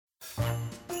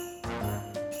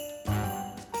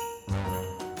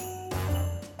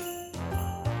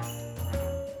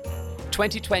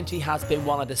2020 has been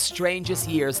one of the strangest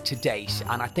years to date,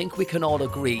 and I think we can all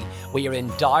agree we are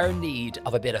in dire need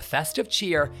of a bit of festive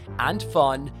cheer and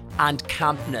fun and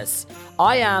campness.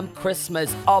 I am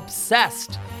Christmas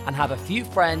obsessed and have a few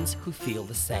friends who feel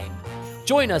the same.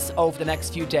 Join us over the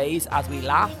next few days as we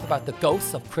laugh about the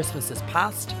ghosts of Christmases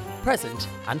past, present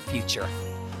and future.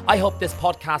 I hope this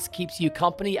podcast keeps you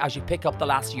company as you pick up the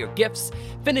last of your gifts,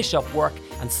 finish up work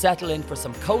and settle in for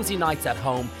some cozy nights at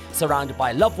home, surrounded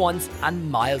by loved ones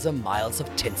and miles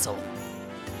of tinsel.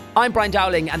 I'm Brian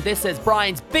Dowling and this is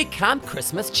Brian's Big Camp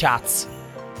Christmas Chats.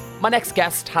 My next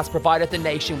guest has provided the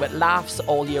nation with laughs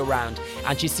all year round,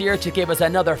 and she's here to give us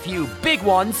another few big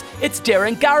ones. It's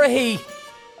Doireann Garrahy.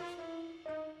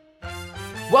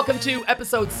 Welcome to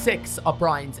episode 6 of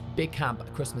Brian's Big Camp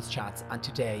Christmas Chats, and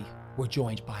today we're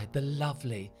joined by the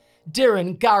lovely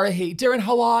Doireann Garrahy. Doireann,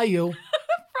 how are you?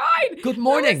 Brian! Good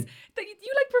morning.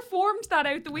 You performed that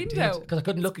out the window. Because I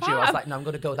couldn't look at you. I was like, no, I'm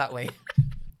going to go that way.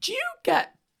 Do you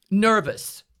get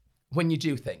nervous when you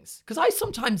do things? Because I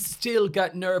sometimes still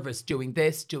get nervous doing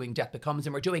this, doing Death Becomes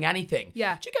Him, or doing anything.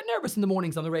 Yeah. Do you get nervous in the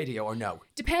mornings on the radio or no?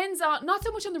 Depends on, not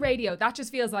so much on the radio. That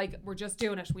just feels like we're just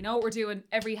doing it. We know what we're doing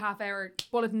every half hour,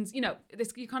 bulletins,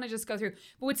 this you kind of just go through.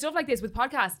 But with stuff like this, with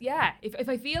podcasts, yeah. If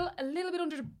I feel a little bit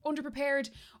underprepared,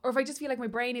 or if I just feel like my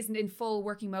brain isn't in full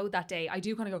working mode that day, I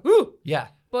do kind of go, ooh. Yeah.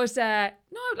 But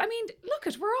no, I mean, look,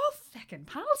 we're all fucking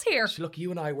pals here. Look,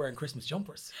 you and I wearing Christmas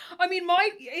jumpers. I mean,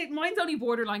 mine's only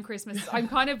borderline Christmas. I'm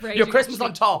kind of raging. Your Christmas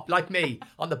on top, like me.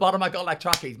 On the bottom, I got like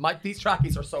trackies. These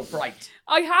trackies are so bright.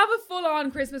 I have a full-on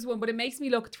Christmas one, but it makes me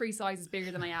look 3 sizes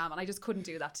bigger than I am, and I just couldn't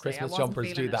do that today. Christmas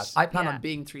jumpers do that. I plan on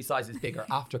being 3 sizes bigger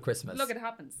after Christmas. Look, it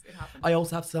happens. It happens. I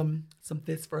also have some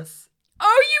this for us.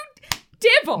 Oh, you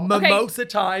devil! Mimosa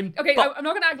time. Okay, I'm not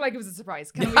going to act like it was a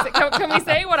surprise. Can we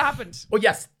say what happened? Oh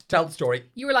yes, tell the story.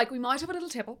 You were like, we might have a little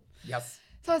tipple. Yes.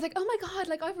 So I was like, oh my God,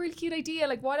 like I have a really cute idea.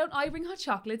 Like, why don't I bring hot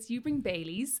chocolates? You bring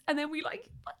Baileys. And then we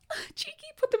like, cheeky,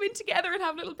 put them in together and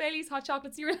have little Baileys hot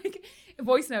chocolates. You were like, a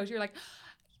voice note, you're like,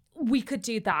 we could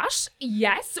do that.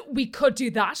 Yes, we could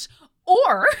do that.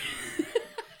 Or...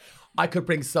 I could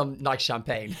bring some nice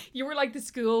champagne. You were like the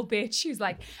school bitch who's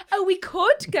like, oh, we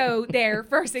could go there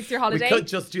for a 6-year holiday. We could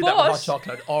just do that with hot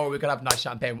chocolate, or we could have nice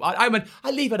champagne. I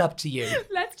leave it up to you.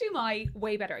 Let's do my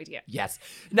way better idea. Yes.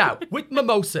 Now, with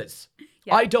mimosas,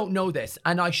 yeah. I don't know this,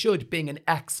 and I should, being an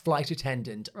ex-flight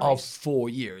attendant of 4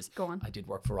 years. Go on. I did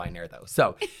work for Ryanair, though.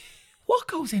 So, what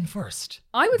goes in first?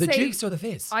 I would say... The juice or the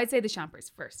fizz? I'd say the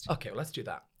champers first. Okay, well, let's do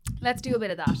that. Let's do a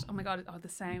bit of that. Oh my God, the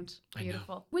sound.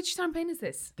 Beautiful. Which champagne is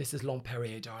this? This is Long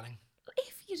Perrier, darling.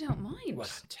 If you don't mind. Well,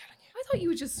 I'm telling you. I thought you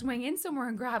would just swing in somewhere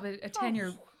and grab a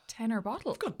tenner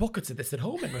bottle. I've got buckets of this at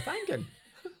home in Rathangan.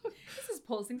 This is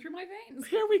pulsing through my veins.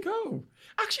 Here we go.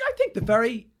 Actually, I think the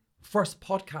very first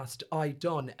podcast I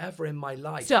done ever in my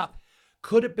life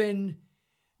could have been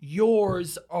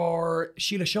yours or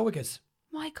Sheila Shoiga's.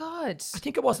 My God. I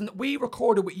think it wasn't. We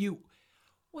recorded with you.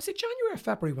 Was it January or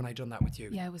February when I done that with you?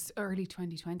 Yeah, it was early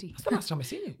 2020. That's the last time I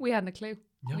seen you. We hadn't a clue.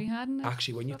 No. We hadn't.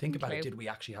 Actually, when you think about it, did we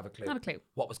actually have a clue? Not a clue.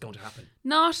 What was going to happen?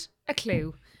 Not a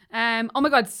clue. Oh my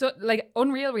God, so like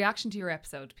unreal reaction to your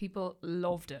episode. People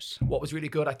loved it. What was really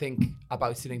good, I think,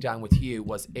 about sitting down with you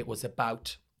was it was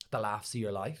about the laughs of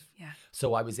your life. Yeah.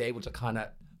 So I was able to kind of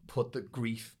put the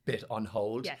grief bit on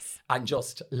hold. Yes. And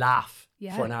just laugh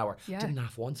for an hour. Yeah. Didn't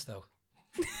laugh once though.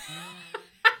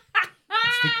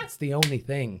 It's the only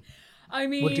thing. I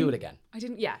mean, we'll do it again. I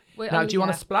didn't. Yeah. Now, do you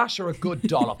want a splash or a good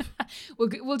dollop?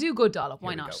 We'll do good dollop.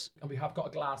 Why not? And we have got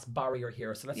a glass barrier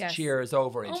here, so let's Yes. cheers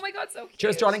over it. Oh my God, so cute.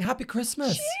 Cheers, darling. Happy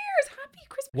Christmas. Cheers. Happy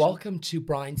Christmas. Welcome to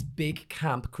Brian's Big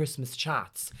Camp Christmas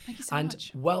Chats. Thank you so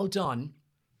much. And well done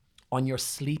on your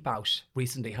sleep out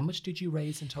recently. How much did you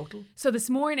raise in total? So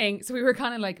this morning, we were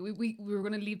kind of like, we were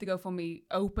going to leave the GoFundMe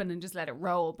open and just let it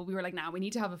roll. But we were like, nah, we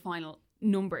need to have a final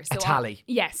number. So a tally.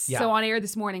 Yes. Yeah. So on air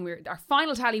this morning, our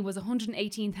final tally was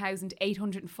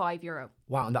 €118,805.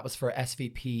 Wow, and that was for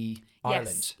SVP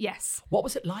Ireland. Yes. What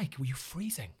was it like? Were you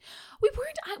freezing? We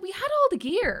had all the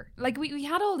gear. Like we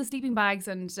had all the sleeping bags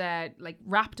and like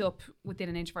wrapped up within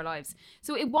an inch of our lives.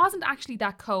 So it wasn't actually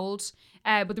that cold,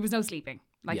 but there was no sleeping.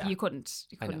 Like you couldn't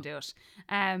do it.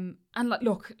 And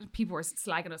look, people were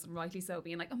slagging us, and rightly so,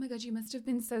 being like, "Oh my God, you must have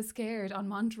been so scared on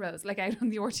Montrose, like out on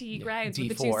the RTE grounds with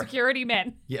the 2 security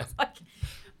men." Yeah, like,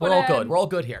 we're all good. We're all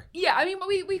good here. Yeah, I mean,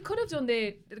 we could have done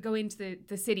go into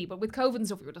the city, but with COVID and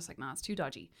stuff, we were just like, "Nah, it's too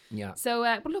dodgy." Yeah. So,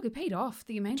 but look, it paid off.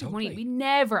 The amount of money we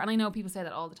never, and I know people say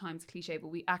that all the time, it's a cliche, but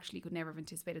we actually could never have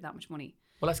anticipated that much money.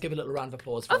 Well, let's give a little round of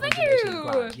applause for thank 118 you.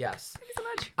 grand. Yes. Thank you so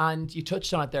much. And you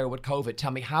touched on it there with COVID. Tell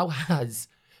me, how has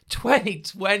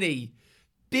 2020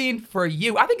 been for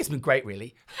you? I think it's been great,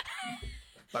 really.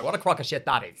 Like, what a crock of shit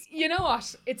that is. You know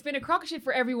what? It's been a crock of shit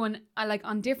for everyone, like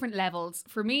on different levels.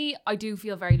 For me, I do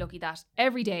feel very lucky that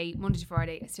every day, Monday to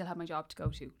Friday, I still have my job to go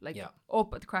to. Like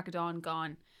up at the crack of dawn,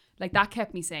 gone. Like that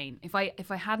kept me sane. If I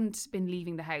hadn't been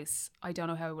leaving the house, I don't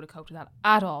know how I would have coped with that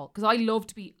at all. Because I love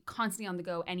to be constantly on the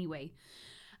go anyway.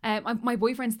 My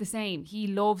boyfriend's the same. He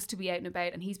loves to be out and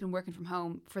about, and he's been working from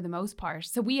home for the most part.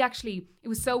 So it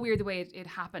was so weird the way it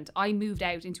happened. I moved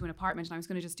out into an apartment, and I was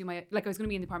going to just I was going to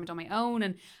be in the apartment on my own.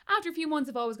 And after a few months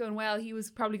of all was going well, he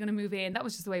was probably going to move in. That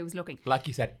was just the way it was looking. Like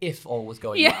you said, if all was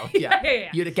going well.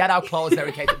 Yeah. You had a get out clause there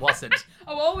in case it wasn't.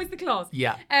 Oh, always the clause.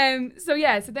 Yeah.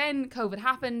 So then COVID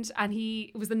happened, and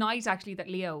it was the night actually that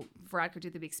Leo Varadkar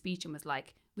did the big speech and was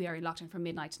like, "We are in lockdown from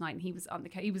midnight tonight." And he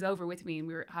was over with me, and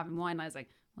we were having wine. And I was like,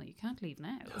 well, you can't leave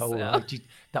now. Oh, right.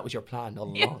 That was your plan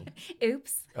all along.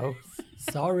 Oops. Oh,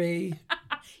 sorry.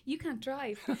 You can't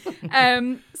drive.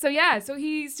 So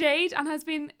he stayed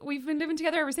and we've been living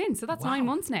together ever since. So that's 9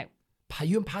 months now.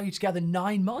 You and Patty together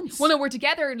 9 months? Well, no, we're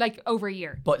together like over a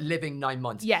year. But living 9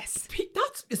 months? Yes.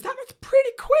 That's pretty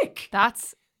quick.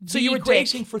 So you were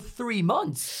dating for 3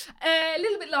 months? A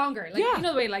little bit longer. You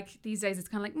know the way like these days it's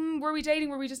kind of like, were we dating?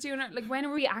 Were we just doing it? Like when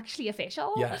are we actually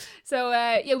official? Yeah. So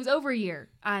it was over a year.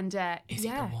 And Is he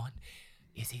the one?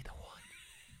 Is he the one?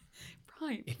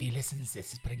 Right. If he listens,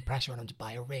 this is putting pressure on him to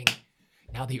buy a ring.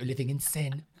 Now that you're living in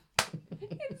sin.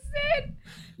 In sin.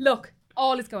 Look,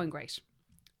 all is going great.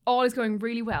 All is going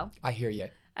really well. I hear you.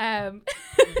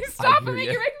 Stop it, you're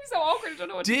making me so awkward. I don't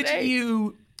know what to say. Did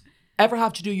you ever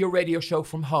have to do your radio show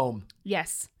from home?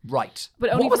 Yes. Right. But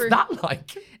only what was that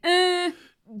like?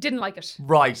 Didn't like it.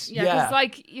 Right. Yeah. Because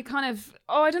like you kind of,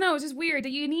 I don't know, it's just weird that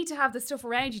you need to have the stuff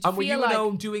around you to and feel were you and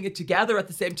Owen doing it together at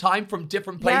the same time from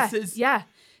different places? Yeah.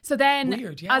 So then,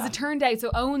 weird, yeah. as it turned out, so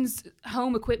Owen's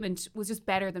home equipment was just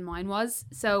better than mine was.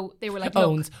 So they were like,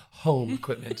 Owen's home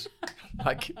equipment.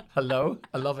 Like, hello?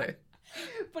 I love it.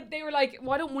 But they were like,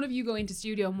 why don't one of you go into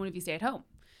studio and one of you stay at home?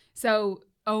 So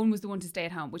Owen was the one to stay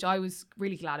at home, which I was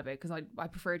really glad about because I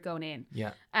preferred going in.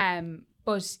 Yeah.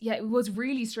 But yeah, it was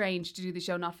really strange to do the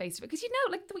show not face to face because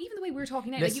like even the way we were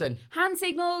talking now, listen, like hand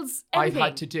signals, everything. I've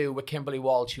had to do with Kimberly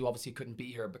Walsh, who obviously couldn't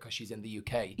be here because she's in the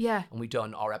UK. Yeah. And we've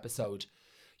done our episode,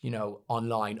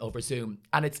 online over Zoom.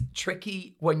 And it's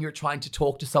tricky when you're trying to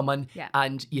talk to someone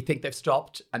and you think they've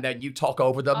stopped and then you talk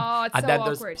over them. Oh, it's and so then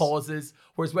awkward. there's pauses.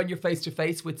 Whereas when you're face to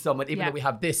face with someone, even though we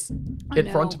have this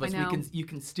in front of us, you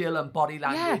can still body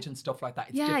language and stuff like that.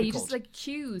 It's difficult. You just like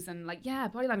cues and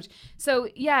body language. So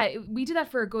we did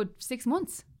that for a good 6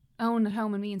 months. Owen at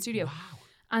home and me in studio. Wow.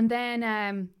 And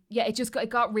then, it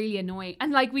got really annoying.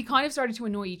 And like, we kind of started to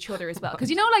annoy each other as well. Because,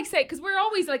 because we're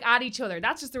always like at each other.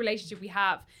 That's just the relationship we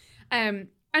have. And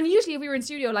usually if we were in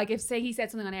studio, like if say he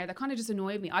said something on air that kind of just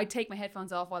annoyed me, I'd take my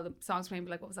headphones off while the song's playing and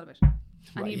be like, what was that about?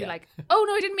 And he'd be like, oh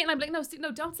no, I didn't mean it. And I'm like,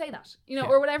 no, don't say that.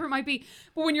 Or whatever it might be.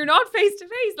 But when you're not face to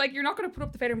face, like you're not going to put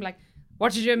up the fader and be like,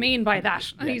 what did you mean by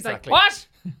that? And he's like, what?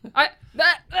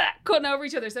 Cutting over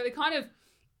each other. So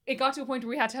it got to a point where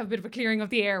we had to have a bit of a clearing of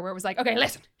the air where it was like, okay,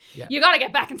 listen, you got to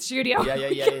get back in the studio.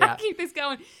 Yeah. Keep this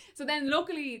going. So then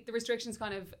luckily the restrictions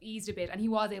kind of eased a bit and he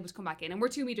was able to come back in and we're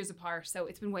 2 meters apart. So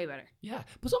it's been way better. Yeah.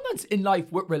 But sometimes in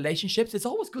life with relationships, it's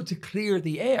always good to clear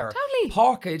the air. Totally.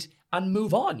 Park it and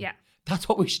move on. Yeah. That's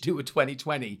what we should do with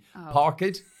 2020. Park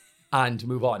it and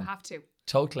move on. I have to.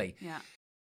 Totally. Yeah.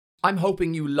 I'm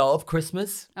hoping you love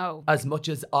Christmas as much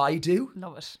as I do.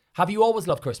 Love it. Have you always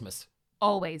loved Christmas?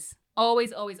 Always.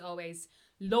 Always.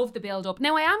 Love the build up.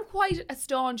 Now I am quite a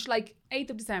staunch, 8th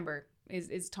of December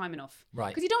is time enough. Right.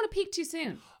 Because you don't want to peak too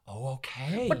soon. Oh,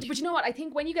 okay. But you know what? I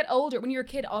think when you get older, when you're a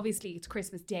kid, obviously it's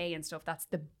Christmas Day and stuff. That's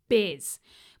the biz.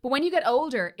 But when you get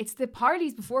older, it's the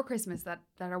parties before Christmas that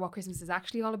are what Christmas is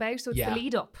actually all about. So it's the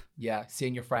lead up. Yeah,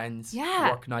 seeing your friends.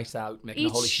 Yeah. Work nights out, making a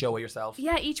holy show of yourself.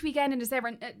 Yeah, each weekend in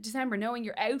December, knowing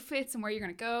your outfits and where you're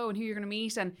going to go and who you're going to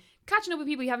meet and catching up with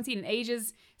people you haven't seen in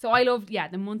ages. So I love,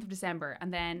 the month of December.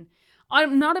 And then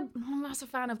I'm not a massive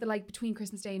fan of the between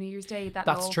Christmas Day and New Year's Day.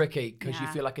 That's tricky because you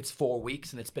feel like it's 4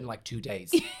 weeks and it's been 2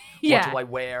 days. Yeah. What do I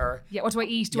wear? Yeah, what do I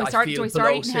eat? Do I start eating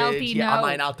healthy? Yeah, no. am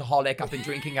I an alcoholic? I've been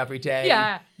drinking every day.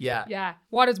 Yeah.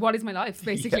 What is my life,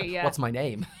 basically? Yeah. What's my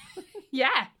name?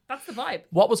 Yeah, that's the vibe.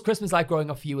 What was Christmas like growing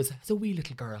up for you as a wee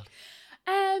little girl?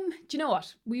 Do you know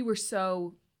what? We were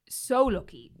so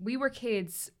lucky. We were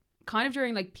kids kind of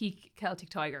during peak Celtic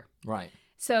Tiger. Right.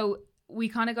 So we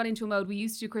kind of got into a mode. We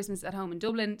used to do Christmas at home in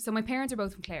Dublin. So my parents are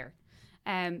both from Clare.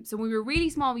 So when we were really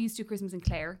small, we used to do Christmas in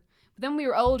Clare. But But then when we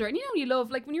were older, and you love,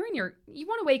 like when you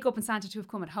want to wake up and Santa to have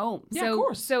come at home. Yeah, of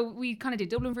course. So we kind of did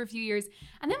Dublin for a few years.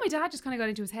 And then my dad just kind of got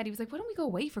into his head. He was like, why don't we go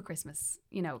away for Christmas?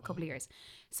 A couple of years.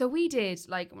 So we did,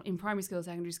 like in primary school,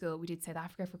 secondary school, we did South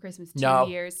Africa for Christmas 2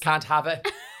 years. Can't have it.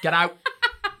 Get out.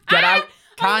 Get out.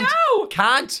 Can't. I know.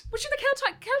 Can't. But sure, the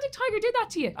Celtic Tiger did that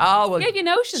to you. Oh, well. Gave you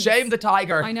notions. Shame the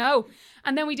tiger. I know.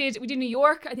 And then we did New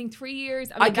York, I think 3 years.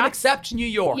 I can accept New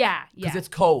York. Yeah. Because it's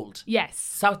cold. Yes.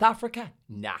 South Africa?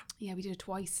 Nah. Yeah, we did it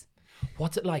twice.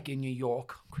 What's it like in New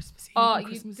York? Christmas Eve,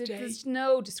 Christmas Day? There's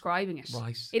no describing it.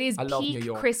 Right. It is I love New peak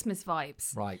York. Christmas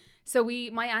vibes. Right. So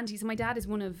my dad is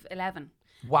one of 11.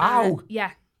 Wow.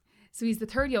 Yeah. So he's the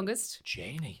third youngest.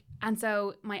 Janie. And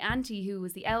so my auntie, who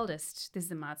was the eldest, this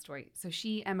is a mad story. So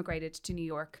she emigrated to New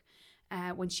York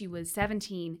when she was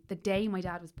 17, the day my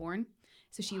dad was born.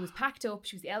 So she was packed up.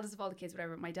 She was the eldest of all the kids,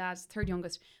 whatever. My dad's third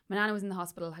youngest. My nana was in the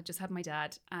hospital, had just had my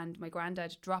dad. And my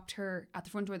granddad dropped her at the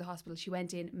front door of the hospital. She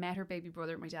went in, met her baby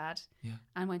brother, my dad,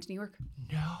 and went to New York.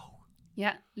 No.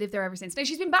 Yeah, lived there ever since. Now,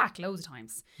 she's been back loads of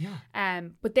times. Yeah.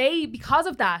 But they, because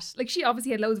of that, like she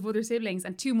obviously had loads of other siblings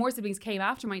and 2 more siblings came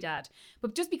after my dad.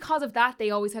 But just because of that,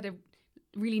 they always had a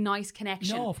really nice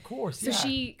connection. No, of course, So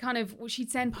she'd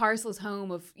send parcels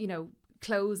home of,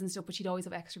 clothes and stuff, but she'd always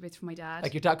have extra bits for my dad.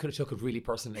 Like your dad could have took it really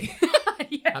personally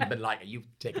Yeah. and been like, are you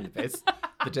taking the piss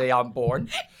the day I'm born?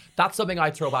 That's something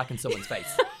I'd throw back in someone's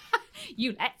face.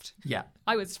 You left. Yeah.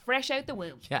 I was fresh out the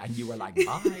womb. Yeah, and you were like,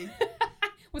 bye.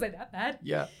 Was I that bad?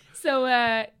 Yeah. So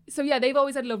yeah, they've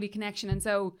always had a lovely connection. And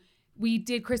so we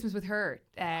did Christmas with her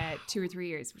 2 or 3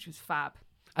 years, which was fab.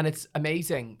 And it's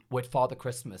amazing with Father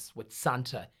Christmas, with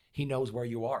Santa, he knows where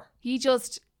you are. He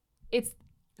just,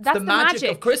 that's the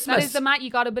magic of Christmas. That is the you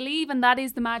got to believe, and that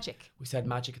is the magic. We said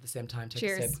magic at the same time. Take a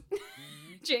Cheers. sip.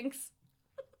 Jinx.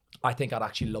 I think I'd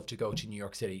actually love to go to New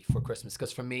York City for Christmas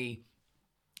because for me,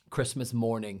 Christmas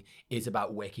morning is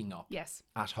about waking up Yes.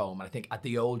 at home. And I think at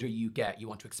the older you get, you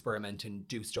want to experiment and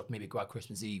do stuff, maybe go out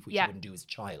Christmas Eve, which you wouldn't do as a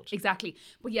child. Exactly.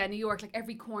 But yeah, New York, like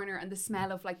every corner and the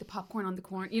smell of like the popcorn on the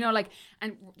corner,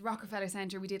 and Rockefeller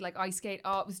Center, we did like ice skate.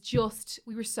 Oh, it was just,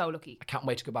 we were so lucky. I can't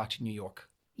wait to go back to New York.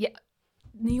 Yeah.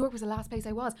 New York was the last place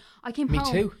I was. I came Me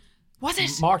home. too. Was it?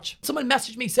 March. Someone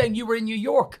messaged me saying you were in New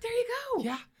York. There you go.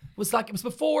 Yeah. It was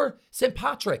before St.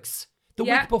 Patrick's. The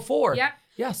Yeah. week before. Yeah.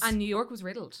 Yes. And New York was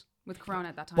riddled with Corona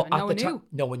at that time. But And no one knew.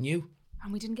 No one knew.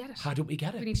 And we didn't get it. How did we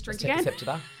get it? We need to drink Let's again. take a sip to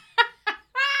that.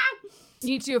 You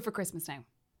need to do it for Christmas now.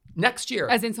 Next year.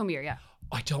 As in some year, yeah.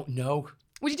 I don't know.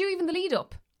 Would you do even the lead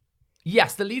up?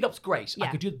 Yes, the lead up's great. I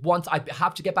Yeah. could do it once. I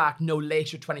have to get back no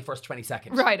later 21st,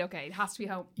 22nd. Right, okay. It has to be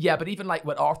home. Yeah, but even like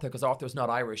with Arthur, because Arthur's not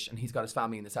Irish and he's got his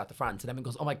family in the south of France. And everyone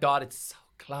goes, oh my God, it's so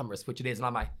glamorous, which it is. And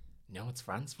I'm like, no, it's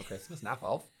France for Christmas, not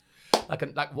off.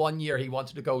 Like 1 year he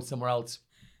wanted to go somewhere else.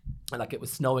 And like it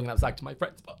was snowing and I was like to my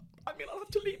friends, but I mean, I'll have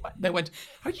to leave. They went,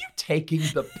 are you taking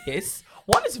the piss?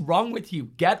 What is wrong with you?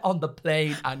 Get on the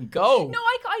plane and go. No,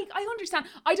 I understand.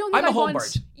 I don't think I'm a I'd want...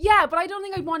 homebird. Yeah, but I don't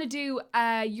think I'd want to do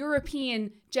a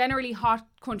European, generally hot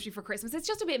country for Christmas. It's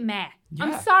just a bit meh. Yeah.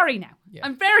 I'm sorry now. Yeah.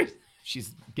 I'm very...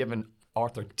 She's giving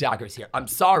Arthur daggers here. I'm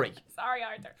sorry. Sorry,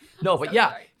 Arthur. No, but So yeah.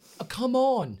 sorry. Come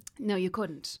on. No, you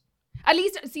couldn't. At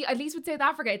least with South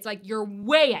Africa, it's like you're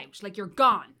way out. Like you're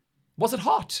gone. Was it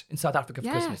hot in South Africa for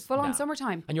Yeah, Christmas? full on No.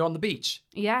 summertime. And you're on the beach.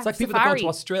 Yeah, It's like people that go safari. to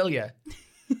Australia.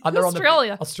 And they're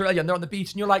Australia. Australia and they're on the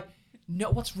beach and you're like,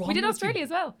 no, what's wrong We did with Australia you? as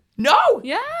well. No!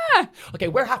 Yeah. Okay,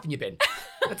 where haven't you been?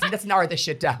 Let's narrow this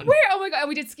shit down. Where? Oh my God.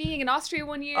 We did skiing in Austria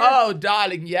one year. Oh,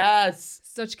 darling, yes.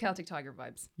 Such Celtic Tiger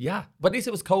vibes. Yeah, but at least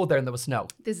it was cold there and there was snow.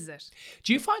 This is it.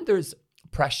 Do you find there's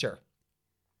pressure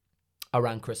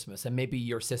around Christmas and maybe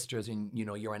your sisters and,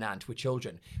 you're an aunt with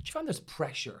children? Do you find there's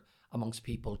pressure amongst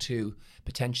people to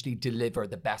potentially deliver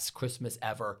the best Christmas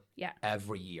ever Yeah.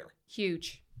 every year?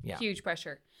 Huge. Yeah. Huge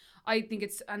pressure. I think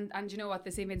it's, and you know what,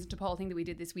 the St. Vincent de Paul thing that we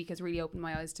did this week has really opened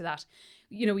my eyes to that.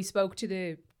 We spoke to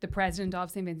the president of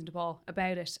St. Vincent de Paul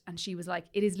about it, and she was like,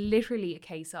 it is literally a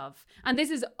case of, and this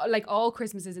is like all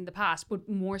Christmases in the past, but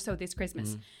more so this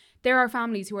Christmas. There are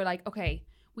families who are like, okay,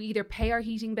 we either pay our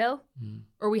heating bill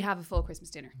or we have a full Christmas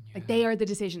dinner. Yeah. Like they are the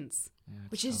decisions,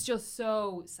 which is just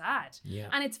so sad. Yeah.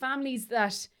 And it's families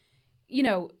that,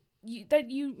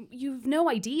 you've no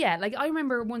idea. Like I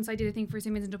remember once I did a thing for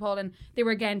St. Vincent de Paul and they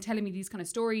were again telling me these kind of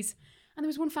stories. And there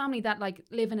was one family that like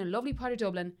live in a lovely part of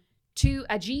Dublin, to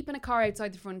a Jeep and a car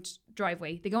outside the front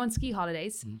driveway. They go on ski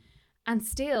holidays and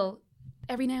still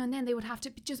every now and then they would have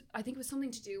to I think it was something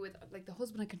to do with like the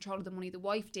husband had control of the money, the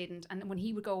wife didn't. And when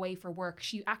he would go away for work,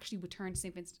 she actually would turn to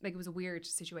St. Vincent. Like it was a weird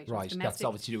situation. Right, that's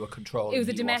obviously to do with control. It was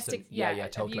a You domestic,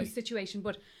 totally. abuse situation.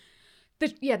 But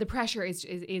the pressure is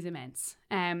immense.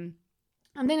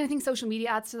 And then I think social media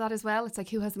adds to that as well. It's like,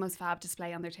 who has the most fab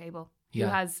display on their table?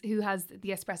 Yeah. Who has the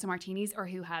espresso martinis, or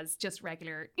who has just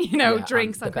regular,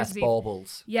 drinks on the best Christmas Eve?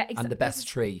 baubles. Yeah, and the best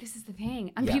tree. This is the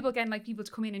thing. And Yeah. people getting like people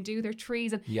to come in and do their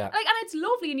trees, and Yeah. and it's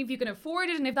lovely. And if you can afford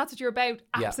it, and if that's what you're about,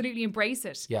 absolutely embrace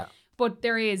it. Yeah. But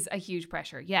there is a huge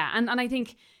pressure. Yeah. And I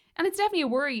think, and it's definitely a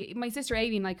worry. My sister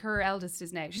Avian, like her eldest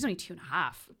is now, she's only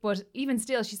 2.5. But even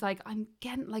still, she's like, I'm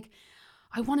getting like,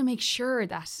 I want to make sure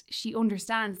that she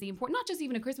understands the importance, not just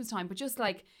even at Christmas time, but just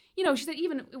like, she said,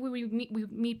 even we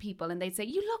meet people and they'd say,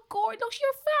 you look gorgeous, look,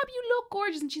 you're fab, you look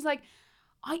gorgeous. And she's like,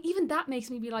 even that makes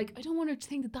me be like, I don't want her to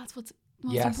think that that's what's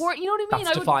most important. You know what I mean?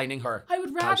 That's defining her. I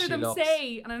would rather them looks.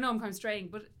 say, and I know I'm kind of straying,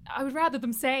 but I would rather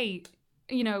them say,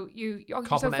 you're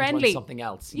so friendly. On something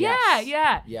else. Yeah, Yes.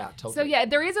 yeah. Yeah, totally. So yeah,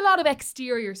 there is a lot of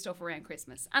exterior stuff around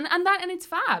Christmas. And it's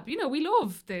fab. We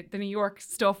love the New York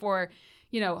stuff, or,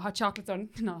 hot chocolates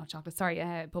not hot chocolate,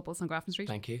 sorry, bubbles on Grafton Street.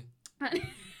 Thank you.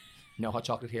 No hot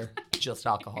chocolate here, just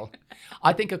alcohol.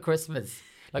 I think at Christmas,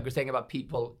 like we're saying about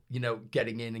people,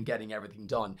 getting in and getting everything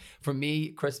done. For me,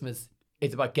 Christmas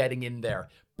is about getting in there,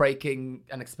 breaking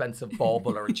an expensive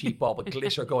bauble or a cheap bauble,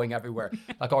 glitter going everywhere.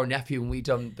 Like our nephew, when we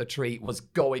done the tree, was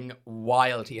going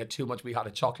wild. He had too much. We had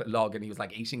a chocolate log and he was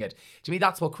like eating it. To me,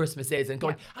 that's what Christmas is. And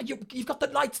going, you've got the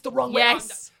lights the wrong way.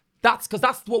 Yes. That's because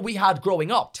that's what we had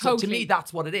growing up. Totally. So to me,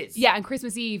 that's what it is. Yeah, and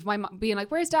Christmas Eve, my mom being like,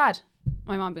 where's Dad?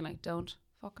 My mom being like, don't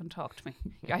fucking talk to me.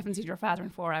 I haven't seen your father in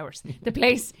 4 hours. The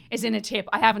place is in a tip.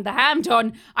 I haven't the ham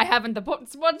done. I haven't the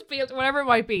sponge peeled, whatever it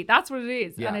might be. That's what it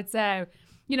is. Yeah. And it's,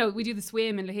 we do the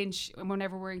swim in Lahinch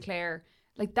whenever we're in Clare.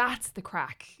 Like, that's the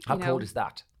crack. How cold is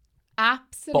that?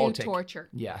 Absolute Baltic. torture.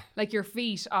 Yeah. Like, your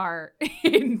feet are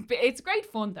it's great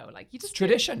fun though. Like, you just It's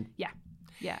tradition. Yeah.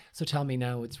 Yeah. So tell me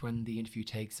now, it's when the interview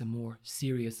takes a more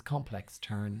serious, complex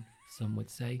turn, some would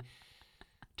say.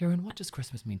 Darren, what does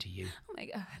Christmas mean to you? Oh my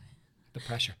God. The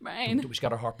pressure. Brian. We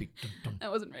got our heartbeat. Dun, dun, I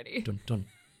wasn't ready. dun, dun,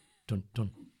 dun, dun.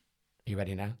 Are you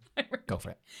ready now? Go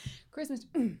for it. Christmas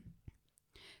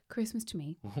to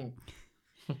me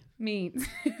means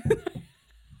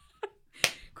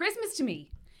Christmas to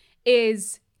me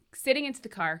is sitting into the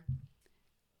car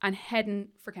and heading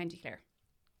for County Clare.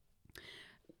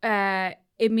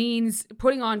 It means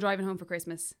putting on driving home for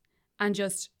Christmas and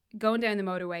just going down the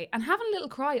motorway and having a little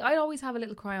cry. I always have a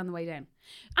little cry on the way down.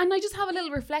 And I just have a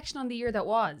little reflection on the year that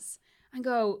was and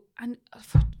go, and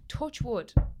touch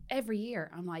wood, every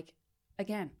year I'm like,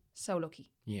 again, so lucky.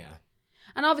 Yeah.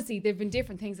 And obviously there've been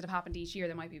different things that have happened each year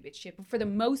that might be a bit shit, but for the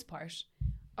most part,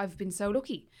 I've been so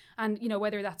lucky. And,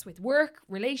 whether that's with work,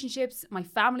 relationships, my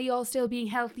family all still being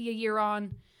healthy a year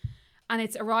on. And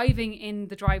it's arriving in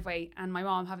the driveway and my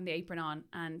mom having the apron on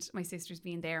and my sisters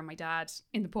being there and my dad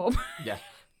in the pub. Yeah.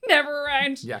 Never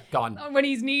around. Yeah, gone. When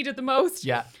he's needed the most.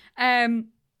 Yeah. And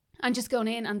just going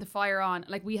in and the fire on.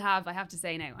 Like I have to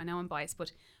say now, I know I'm biased,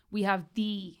 but we have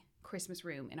the Christmas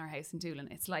room in our house in Doolin.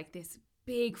 It's like this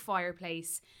big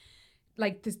fireplace.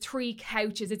 Like there's 3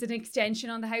 couches. It's an extension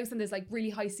on the house and there's like really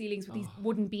high ceilings with these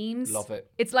wooden beams. Love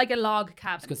it. It's like a log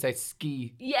cabin. I was going to say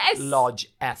ski Yes.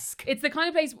 lodge-esque. It's the kind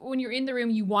of place when you're in the room,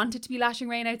 you want it to be lashing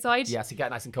rain outside. Yes, you get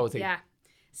nice and cozy. Yeah.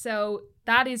 So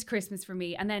that is Christmas for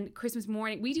me. And then Christmas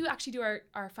morning, we do actually do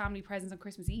our family presents on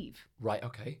Christmas Eve. Right,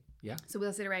 okay. Yeah. So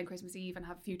we'll sit around Christmas Eve and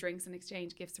have a few drinks and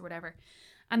exchange gifts or whatever.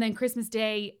 And then Christmas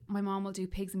Day, my mom will do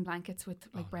pigs and blankets with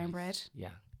brown bread. Yeah.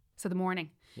 So the morning.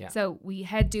 Yeah. So we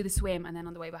do the swim and then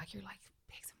on the way back, you're like,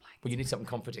 pigs and blankets. Well, you need something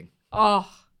comforting. Oh,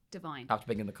 divine. After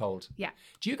being in the cold. Yeah.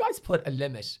 Do you guys put a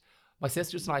limit? My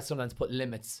sisters and I sometimes put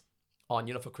limits on,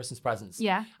 for Christmas presents.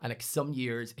 Yeah. And like some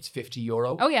years it's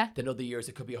 €50. Oh, yeah. Then other years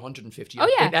it could be 150.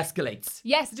 Oh, yeah. It escalates.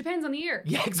 Yes, it depends on the year.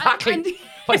 Yeah, exactly. And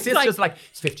My it's sister's like,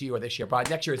 it's €50 this year, Brian.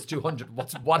 Next year it's 200.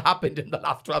 What happened in the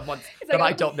last 12 months that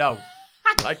like, I don't know?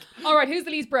 Like, all right, who's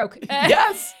the least broke?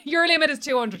 yes. Your limit is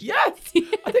 200. Yes.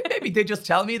 I think maybe they just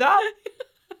tell me that.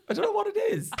 I don't know what it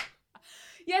is.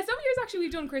 Yeah, some years actually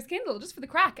we've done Chris Kindle just for the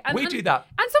crack. And, We do that.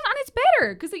 And it's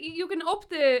better because you can up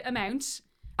the amount.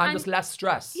 And there's less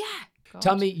stress. Yeah. God.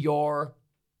 Tell me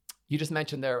you just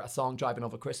mentioned there a song Driving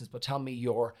Over Christmas, but tell me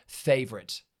your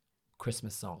favourite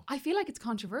Christmas song. I feel like it's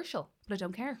controversial, but I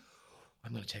don't care.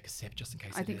 I'm going to take a sip just in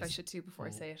case I think is. I should too before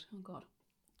I say it. Oh, God.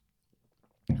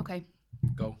 Okay.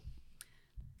 Go.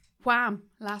 Wham!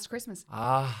 Last Christmas.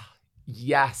 Ah,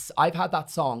 yes. I've had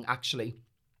that song actually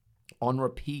on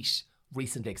repeat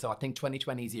recently. So I think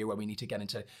 2020 is a year where we need to get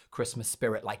into Christmas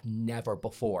spirit like never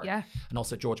before. Yeah. And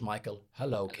also George Michael,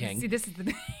 Hello King. See, this is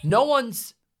the... No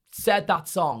one's said that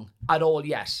song at all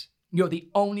yet. You're the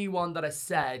only one that has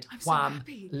said so Wham!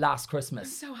 happy. Last Christmas.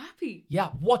 I'm so happy. Yeah.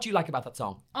 What do you like about that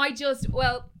song? I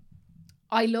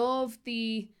love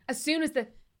as soon as the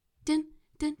dun,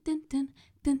 dun, dun, dun,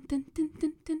 dun, dun, dun,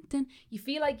 dun, dun, dun. You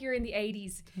feel like you're in the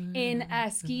 80s in a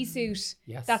ski suit.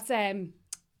 Yes. That's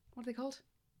what are they called?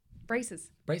 Braces.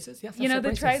 Braces, yes. You know, the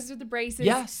braces. trousers with the braces.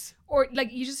 Yes. Or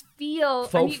like you just feel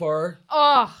Faux fur.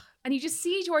 And you just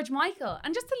see George Michael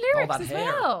and just the lyrics that as hair.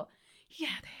 well. Yeah,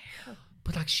 the hair.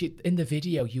 But like in the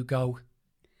video you go,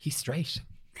 he's straight.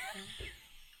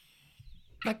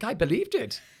 That guy believed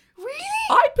it.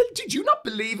 Really? Did you not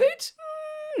believe it?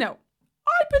 No.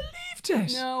 I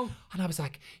believed it. No. And I was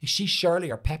like, is she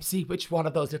Shirley or Pepsi? Which one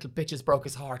of those little bitches broke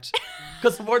his heart?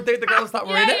 Because weren't they the girls that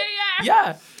were in it?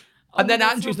 Yeah. And then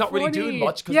that's Andrew's so not really funny. doing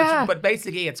much. Yeah. But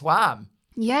basically it's Wham.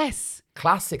 Yes.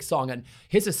 Classic song. And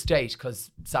his estate,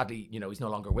 because sadly, he's no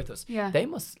longer with us. Yeah. They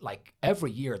must, like,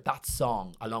 every year, that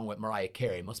song, along with Mariah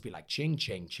Carey, must be like ching,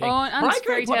 ching, ching. Oh, and Mariah it's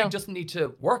Carey Fairy probably Tale. doesn't need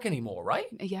to work anymore, right?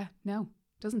 Yeah, no,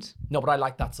 doesn't. No, but I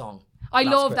like that song. I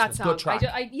Last love that Christmas. song. Good track.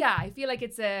 I feel like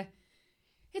it's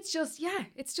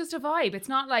just a vibe. It's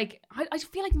not like, I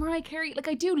feel like Mariah Carey, like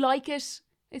I do like it.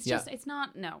 It's just, it's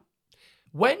not, no.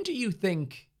 When do you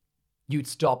think you'd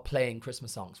stop playing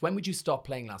Christmas songs? When would you stop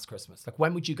playing Last Christmas? Like,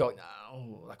 when would you go,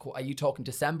 no, like, are you talking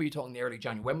December? Are you talking the early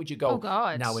January? When would you go, Oh,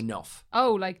 God. now enough?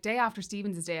 Oh, like day after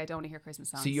Stevens' Day, I don't want to hear Christmas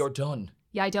songs. So you're done.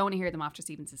 Yeah, I don't want to hear them after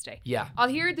Stevens' Day. Yeah. I'll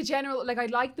hear the general, like I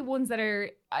like the ones that are,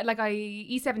 like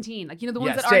E17, like, the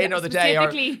ones that Stay are Another Day, or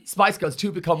specifically. Spice Girls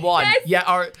 2 Become 1. Yes.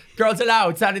 Yeah, or Girls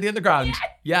Aloud, Sound of the Underground.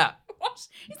 Yeah. What? Is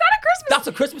that a Christmas? That's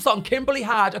a Christmas song. Kimberly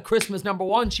had a Christmas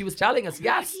 #1. She was telling us,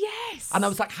 yes. Yes. And I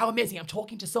was like, how amazing. I'm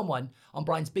talking to someone on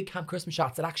Brian's Big Camp Christmas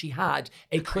Shots that actually had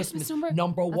a Christmas number?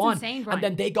 number That's one. insane, Brian. And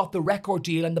then they got the record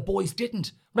deal and the boys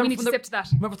didn't. We need to sip to that.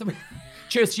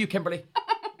 Cheers to you, Kimberly.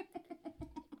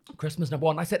 Christmas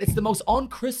 #1. I said, it's the most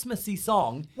un-Christmassy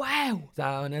song. Wow.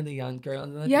 Down and the young girl.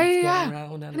 And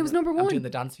Yeah. And it was number I'm 1. doing the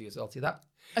dance for you as well. See that?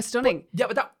 Stunning. Yeah,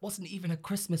 but that wasn't even a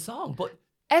Christmas song. But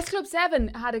S Club 7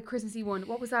 had a Christmassy one.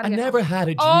 What was that I again? never had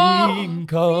a Oh, dream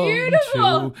come beautiful.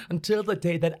 true until the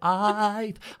day that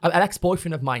an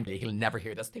ex-boyfriend of mine, he'll never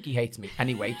hear this, I think he hates me.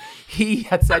 Anyway, he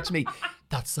had said to me,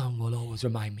 that song will always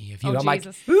remind me of you. Oh, I'm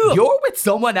Jesus. like, you're with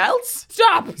someone else?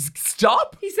 Stop.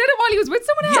 Stop. He said it while he was with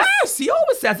someone else. Yes, he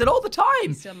always says it all the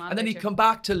time. Still mad And then about he'd you. come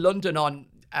back to London on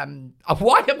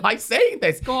why am I saying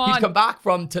this? Go He'd on. come back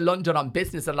to London on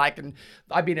business and I'd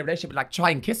be in a relationship and like try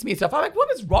and kiss me and stuff. I'm like,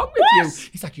 what is wrong with you?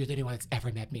 He's like, you're the only one that's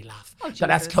ever made me laugh. Oh, That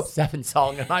S Jesus. Club 7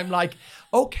 song. And I'm like,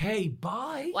 okay,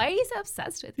 bye. Why are you so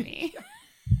obsessed with me?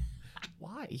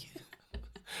 Why?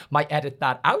 Might edit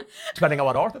that out, depending on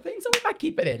what Arthur thinks, so we might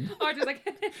keep it in. Arthur's like,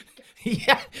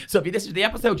 Yeah. So if you listen to the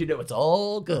episode, you know it's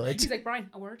all good. he's like, Brian,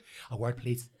 a word. A word,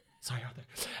 please. Sorry, Arthur.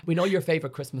 We know your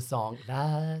favourite Christmas song,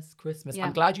 Last Christmas. Yeah.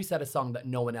 I'm glad you said a song that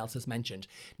no one else has mentioned.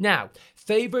 Now,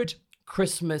 favourite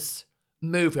Christmas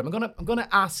movie. I'm gonna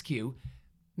ask you,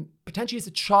 potentially as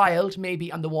a child, maybe,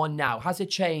 and the one now. Has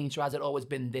it changed or has it always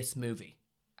been this movie?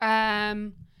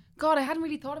 God, I hadn't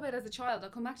really thought about it as a child. I'll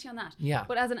come back to you on that. Yeah.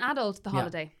 But as an adult, The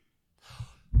Holiday.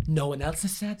 No one else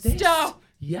has said this. Stop.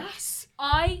 Yes.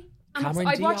 Cameron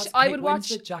Diaz, I Kate would watch.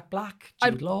 Winslet, Jack Black,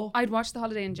 Jude Law. I'd watch The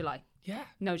Holiday in July. Yeah.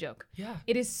 No joke. Yeah.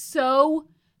 It is so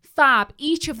fab.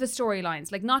 Each of the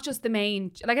storylines, like not just the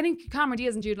main. Like I think Cameron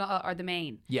Diaz and Jude Law are the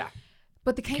main. Yeah.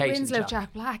 But the Kate Kate and Winslet,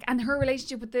 Jack Black, and her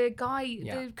relationship with the guy,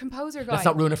 Yeah. the composer guy. Let's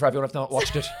not ruin it for everyone if they've not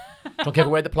watched it. Don't give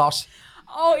away the plot.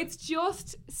 Oh, it's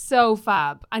just so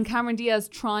fab. And Cameron Diaz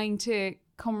trying to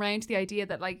come around to the idea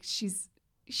that like she's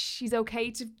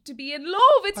okay to be in love.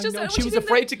 It's just I know, when she she's was in the-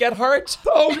 afraid to get hurt.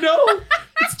 Oh no.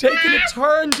 It's taken a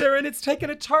turn, Darren. It's taken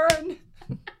a turn.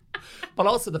 But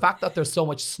also the fact that there's so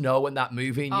much snow in that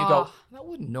movie and you go, that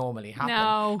wouldn't normally happen.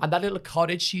 No. And that little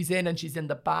cottage she's in and she's in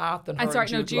the bath and her I'm sorry,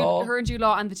 and Jude Law. her and Jude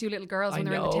Law and the two little girls when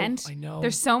they're in the tent. I know.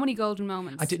 There's so many golden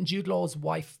moments. And didn't Jude Law's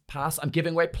wife pass? I'm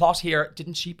giving away plot here.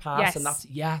 Didn't she pass? Yes. And that's,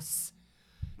 yes.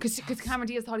 Because Cameron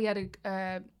Diaz thought he had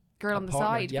a girl on the Partner.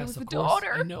 side. Yes, It was the of course.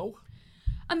 daughter. I know.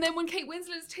 And then when Kate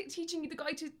Winslet is teaching the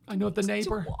guy to... I know, the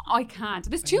neighbour. I can't.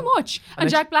 There's too much. And then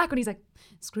Jack Black when he's like,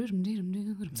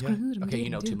 screwed-em-dee-dum-doo, screwed-em-dee-dum-doo. Okay, you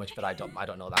know too much, but I don't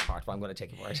know that part, but I'm going to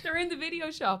take it for it. They're in the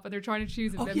video shop and they're trying to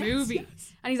choose a Yes, movie.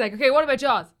 yes. And he's like, okay, what about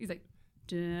Jaws? He's like,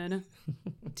 Dunno.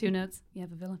 2 notes. You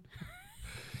have a villain.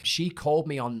 She called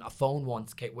me on a phone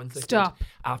once, Kate Winslet. Stop. Did,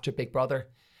 after Big Brother.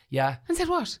 Yeah. And said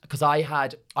what? Because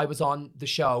I was on the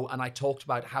show and I talked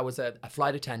about how as a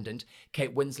flight attendant,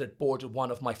 Kate Winslet boarded one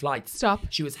of my flights. Stop.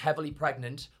 She was heavily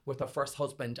pregnant with her first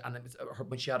husband and it was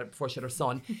before she had her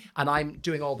son. And I'm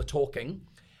doing all the talking.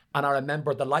 And I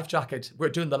remember the life jacket. We're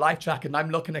doing the life jacket and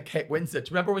I'm looking at Kate Winslet.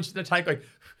 Remember when she's in the tank going,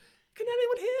 can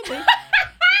anyone hear me?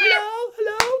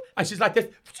 Hello? And she's like this.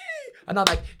 And I'm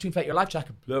like, to inflate your life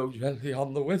jacket, blow gently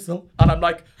on the whistle. And I'm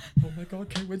like, oh my God,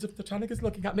 Kate Winslet, the Titanic is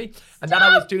looking at me. And then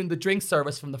I was doing the drink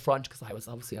service from the front because I was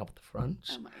obviously up at the front.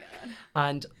 Oh my God.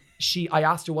 And I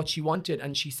asked her what she wanted,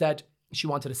 and she said she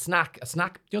wanted a snack,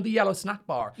 the yellow snack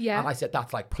bar. Yeah. And I said,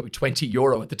 that's like probably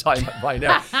 €20 at the time right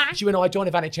now. She went, oh, I don't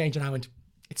have any change. And I went,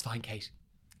 it's fine, Kate.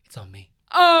 It's on me.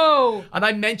 Oh. And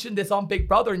I mentioned this on Big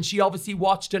Brother, and she obviously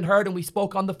watched and heard, and we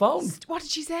spoke on the phone. What did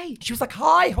she say? She was like,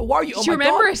 hi, how are you? Did you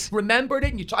remember it? Remembered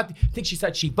it. And I think she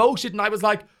said she voted, and I was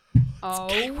like, oh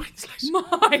Kate Winslet.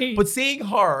 my. But seeing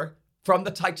her from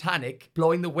the Titanic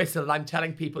blowing the whistle, and I'm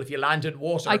telling people if you land in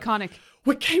water. Iconic.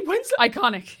 With Kate Winslet.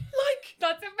 Iconic. Like.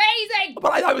 That's amazing.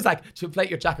 But I was like, to inflate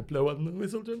your jacket, blow on the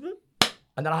whistle.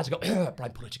 And then I had to go,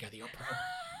 Brian, pull it together, you're pro.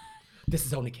 This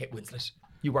is only Kate Winslet.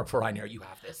 You work for Ryanair, you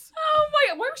have this. Oh my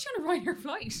God, why was she on a Ryanair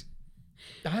flight?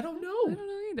 I don't know. I don't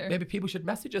know either. Maybe people should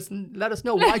message us and let us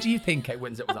know. Why do you think Kate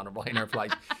Winslet was on a Ryanair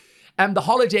flight? The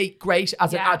holiday, great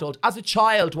as an adult. As a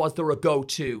child, was there a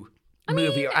go-to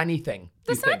movie or anything?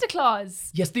 The Santa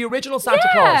Claus. Yes, the original Santa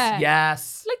Claus.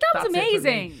 Yes. Like, that was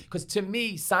amazing. Because to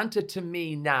me, Santa to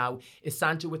me now is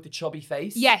Santa with the chubby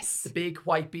face. Yes. The big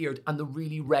white beard and the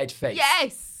really red face.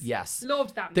 Yes. Yes.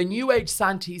 Loved that. The new age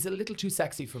Santa, he's a little too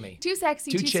sexy for me. Too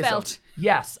sexy, too chiseled. svelte.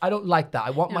 Yes, I don't like that.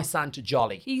 I want my Santa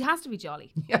jolly. He has to be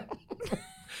jolly. Yeah.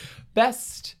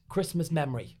 Best Christmas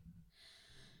memory.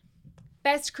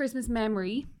 Best Christmas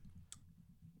memory.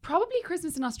 Probably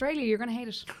Christmas in Australia. You're going to hate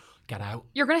it. Get out.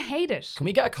 You're going to hate it. Can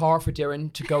we get a car for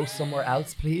Darren to go somewhere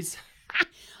else, please?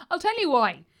 I'll tell you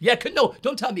why. Yeah, no,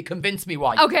 don't tell me. Convince me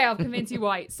why. Okay, I'll convince you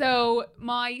why. So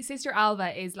my sister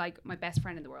Alva is like my best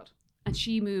friend in the world. And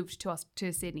she moved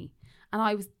to Sydney. And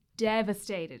I was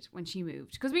devastated when she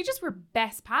moved. Because we just were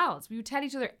best pals. We would tell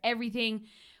each other everything.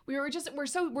 We're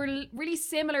really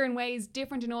similar in ways,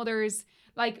 different in others.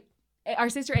 Like, our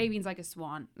sister Avine's like a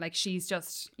swan. Like, she's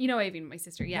just, you know Avine, my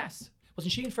sister, yeah. Yes.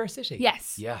 Wasn't she in Fair City?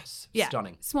 Yes. Yes. Yeah.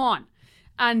 Stunning. Swan.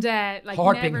 And like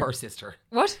harping her sister.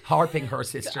 What? Harping her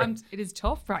sister. It is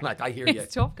tough, right? Like, I hear you.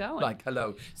 It's tough going. Like,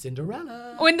 hello,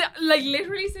 Cinderella.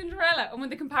 Literally Cinderella. And when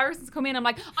the comparisons come in, I'm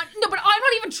like, no, but I'm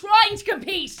not even trying to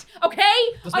compete, okay?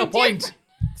 There's no point.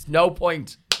 There's no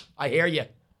point. I hear you.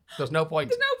 There's no point.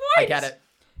 There's no point. I get it.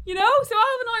 You know? So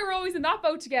Alva and I were always in that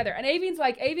boat together. And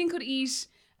Avine could eat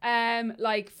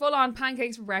like full on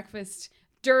pancakes for breakfast,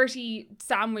 dirty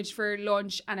sandwich for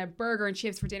lunch, and a burger and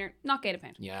chips for dinner. Not gain a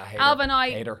pound. Yeah, Alva and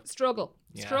I struggled.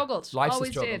 Life's always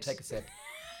a struggle. did. Take a sip.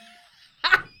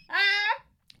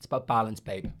 It's about balance,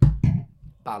 babe.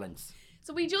 Balance.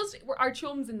 So we're our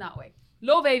chums in that way.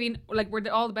 Love Avine. Like, we're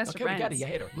all the best of friends. Okay, we get it. You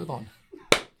hate her. Move on.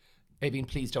 Avine,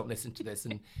 please don't listen to this.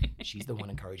 And she's the one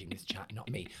encouraging this chat,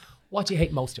 not me. What do you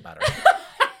hate most about her?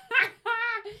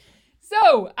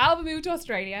 So, Alva moved to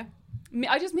Australia.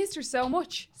 I just missed her so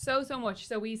much. So much.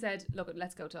 So we said, look,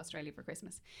 let's go to Australia for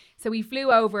Christmas. So we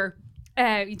flew over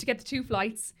to get the 2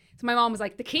 flights. So my mom was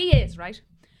like, the key is, right,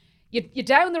 you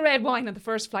down the red wine on the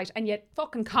first flight and you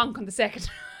fucking conk on the second.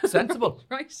 Sensible.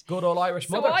 Right? Good old Irish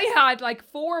mother. So I had like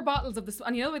 4 bottles of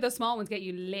and you know those small ones get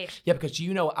you lit. Yeah, because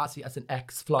you know, as an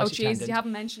ex-flight attendant. Oh, jeez, you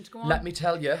haven't mentioned. Go on. Let me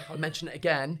tell you, I'll mention it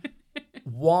again.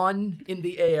 1 in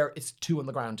the air is 2 on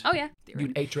the ground. Oh, yeah. You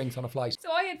had 8 drinks on a flight.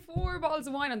 So I had 4 bottles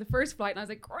of wine on the first flight, and I was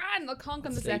like, grand, I'll conk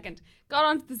on the second. Got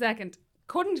onto the second.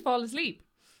 Couldn't fall asleep.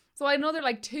 So I had another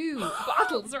like 2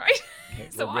 bottles, right? Okay,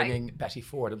 so we're ringing Betty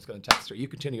Ford. I'm just going to text her. You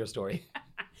continue your story.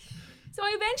 So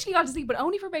I eventually got to sleep, but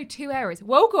only for about 2 hours.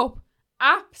 Woke up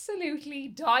absolutely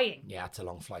dying. Yeah, it's a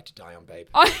long flight to die on, babe.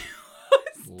 I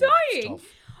was dying.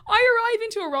 I arrive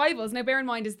into arrivals. Now, bear in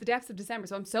mind, it's the depths of December,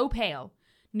 so I'm so pale.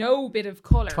 No bit of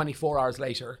colour. 24 hours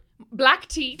later. Black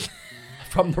teeth.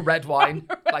 From the red wine.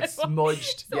 Like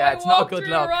smudged. So yeah, it's not a good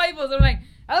look. Arrivals, I'm like,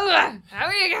 oh, how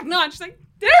are you getting on? She's like,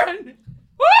 Darren,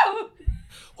 whoa.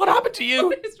 What happened to you?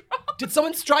 What is wrong? Did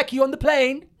someone strike you on the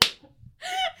plane?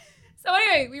 So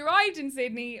anyway, we arrived in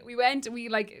Sydney. We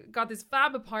got this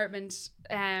fab apartment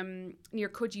near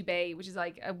Coogee Bay, which is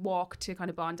like a walk to kind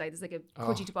of Bondi. There's like a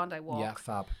Coogee to Bondi walk. Yeah,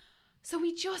 fab. So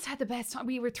we just had the best time.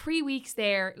 We were 3 weeks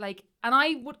there, like, and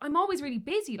I'm always really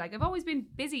busy. Like, I've always been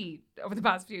busy over the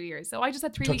past few years. So I just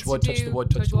had 3 weeks to do. Touch the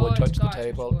wood, touch the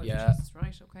table. Yeah. Jesus,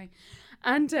 right, okay.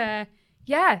 And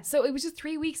yeah, so it was just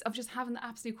 3 weeks of just having the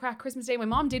absolute crack. Christmas Day, my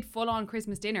mom did full on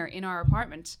Christmas dinner in our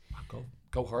apartment.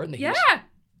 Go her in the heat. Yeah.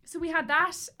 So we had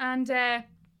that and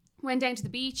went down to the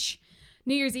beach.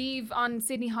 New Year's Eve on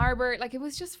Sydney Harbour. Like, it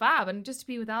was just fab. And just to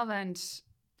be with Alva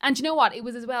and you know what? It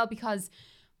was as well because,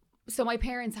 so my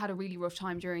parents had a really rough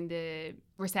time during the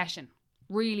recession.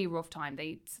 really rough time.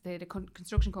 They had a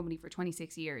construction company for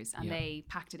 26 years and they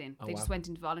packed it in. They just went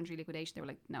into voluntary liquidation. They were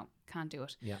like, no, can't do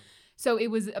it. Yeah. So it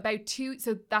was about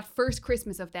so that first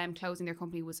Christmas of them closing their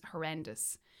company was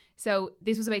horrendous. So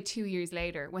this was about 2 years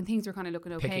later when things were kind of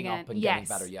looking okay Picking again. up and getting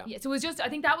better, yeah. So it was just, I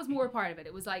think that was more part of it.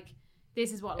 It was like,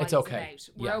 this is what life is about.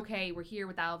 We're okay. We're here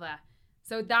with Alva.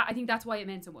 So that, I think that's why it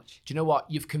meant so much. Do you know what?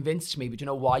 You've convinced me, but do you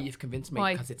know why you've convinced me?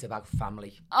 Why? Because it's about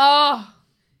family. Oh,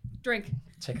 drink.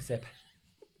 Take a sip.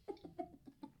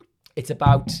 It's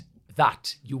about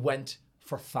that. You went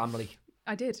for family.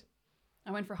 I did.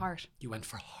 I went for heart. You went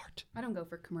for heart. I don't go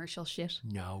for commercial shit.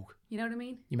 No. You know what I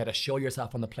mean? You made us show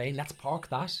yourself on the plane. Let's park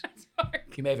that. Let's park.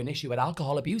 You may have an issue with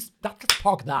alcohol abuse. Let's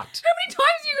park that. How many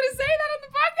times are you going to say that on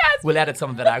the podcast? We'll edit some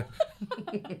of it out.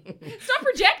 Stop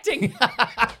projecting.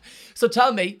 So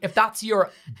tell me, if that's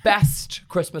your best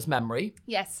Christmas memory,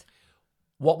 Yes.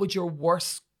 what would your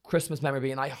worst Christmas memory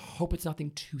be? And I hope it's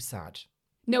nothing too sad.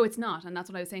 No, it's not. And that's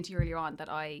what I was saying to you earlier on, that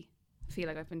I feel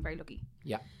like I've been very lucky.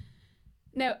 Yeah.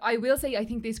 Now, I will say, I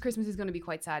think this Christmas is going to be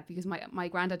quite sad because my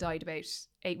granddad died about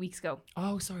 8 weeks ago.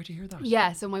 Oh, sorry to hear that.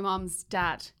 Yeah, so my mom's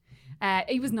dad.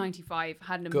 He was 95,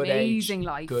 had an Good amazing age.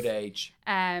 life. Good age.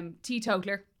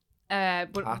 Teetotaler.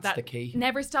 But That's that the key.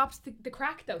 Never stopped the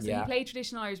crack though. So Yeah. he played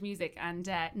traditional Irish music and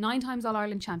 9 times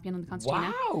All-Ireland champion on the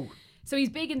concertina. Wow. So he's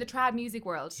big in the trad music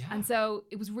world. Yeah. And so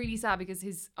it was really sad because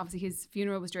his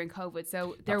funeral was during COVID.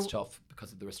 So That's tough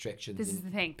because of the restrictions. This is the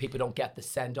thing. People don't get the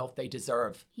send-off they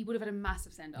deserve. He would have had a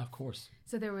massive send-off. Of course.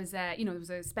 So there was, there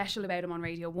was a special about him on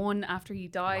Radio 1 after he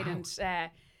died. Wow. And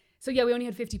so yeah, we only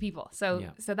had 50 people. So Yeah.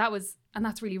 so that was, and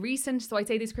that's really recent. So I'd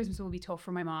say this Christmas will be tough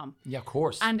for my mom. Yeah, of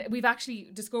course. And we've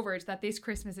actually discovered that this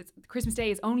Christmas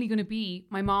Day is only going to be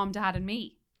my mom, dad, and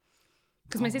me.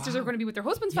 Because my sisters are going to be with their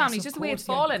husbands' families, Yes, just of the way it's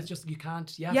course, fallen. It's just you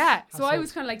can't. Yes. Yeah. So I That's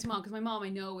was kind of like to mom, because my mom I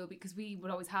know will be, because we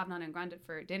would always have Nana and Grandad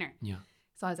for dinner. Yeah.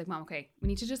 So I was like, Mom, okay, we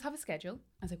need to just have a schedule.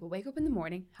 I was like, we'll wake up in the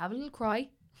morning, have a little cry.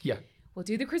 Yeah. We'll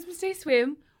do the Christmas Day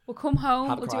swim. We'll come home.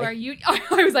 Have a We'll do cry.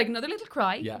 our I was like, another little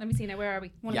cry. Yeah. Let me see now. Where are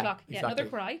we? 1 Yeah, o'clock. Yeah, exactly. another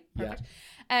cry. Yeah. Perfect.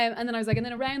 And then I was like, and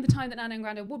then around the time that Nana and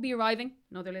Grandad would be arriving,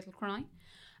 another little cry.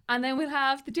 And then we'll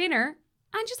have the dinner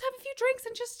and just have a few drinks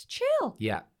and just chill.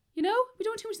 Yeah. You know, we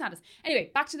don't want too much sadness.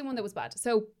 Anyway, back to the one that was bad.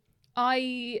 So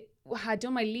I had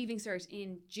done my leaving cert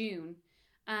in June,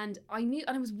 and I knew,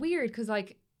 and it was weird because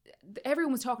like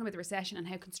everyone was talking about the recession and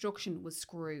how construction was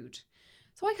screwed.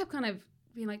 So I kept kind of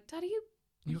being like, Daddy,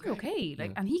 you okay?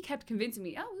 Like, Yeah. and he kept convincing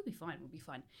me, oh, we'll be fine,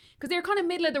 because they were kind of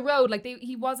middle of the road. Like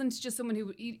he wasn't just someone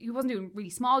who he wasn't doing really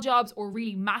small jobs or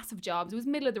really massive jobs. It was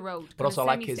middle of the road. But also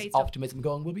like his optimism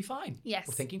going, we'll be fine. Yes.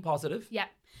 We're thinking positive. Yeah.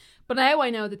 But now I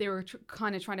know that they were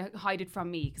kind of trying to hide it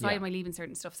from me because I Yeah. had my leaving cert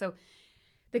and stuff. So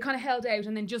they kind of held out,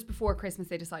 and then just before Christmas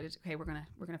they decided, okay, we're gonna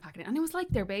pack it in, and it was like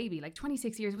their baby, like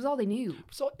 26 years. It was all they knew.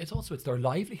 So it's their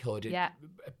livelihood. Yeah.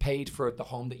 It paid for the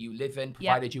home that you live in,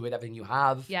 provided you with everything you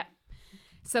have. Yeah.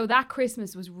 So that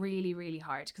Christmas was really, really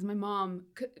hard because my mom,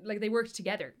 like they worked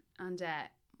together, and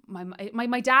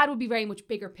my dad would be very much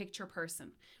bigger picture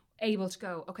person, able to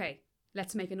go, okay,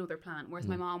 let's make another plan. Whereas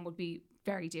my mom would be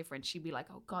very different. She'd be like,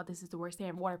 oh God, this is the worst day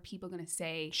ever. What are people going to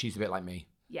say? She's a bit like me.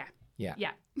 Yeah. Yeah.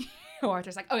 Yeah.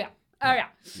 Arthur's like, oh yeah. Oh yeah.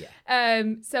 Yeah.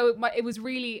 So it was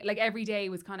really like every day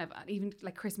was kind of, even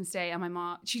like Christmas Day, and my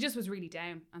mom, she just was really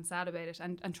down and sad about it,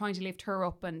 and trying to lift her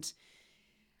up, and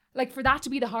like for that to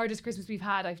be the hardest Christmas we've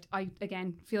had, I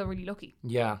again feel really lucky.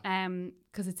 Yeah.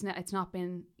 Because it's not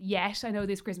been yet. I know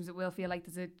this Christmas it will feel like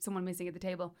there's someone missing at the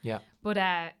table. Yeah.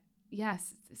 But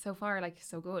yes, so far like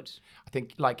so good. I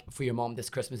think like for your mom this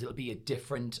Christmas, it'll be a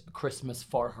different Christmas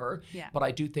for her. Yeah. But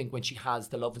I do think when she has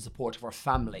the love and support of her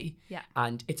family, Yeah.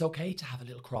 and it's okay to have a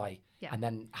little cry, Yeah. and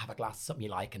then have a glass of something you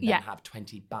like, and Yeah. then have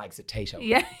 20 bags of Tato.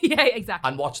 Yeah, yeah, exactly.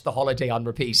 And watch The Holiday on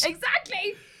repeat.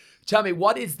 Exactly. Tell me,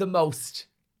 what is the most...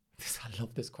 I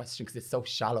love this question because it's so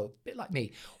shallow. A bit like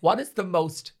me. What is the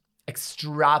most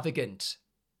extravagant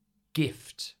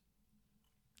gift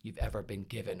you've ever been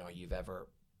given or you've ever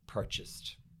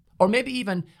purchased? Or maybe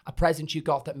even a present you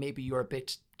got that maybe you're a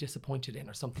bit disappointed in,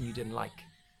 or something you didn't like.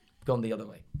 Gone the other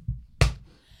way.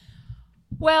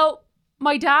 Well,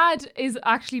 my dad is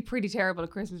actually pretty terrible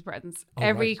at Christmas presents. Oh,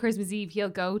 Every right. Christmas Eve, he'll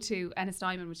go to Ennis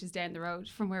Diamond, which is down the road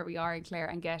from where we are in Clare,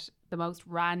 and get the most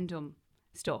random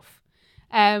stuff.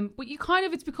 But you kind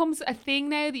of, it becomes a thing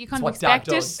now that you kind of It's what Dad expect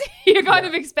does. it. You kind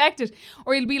of expect it.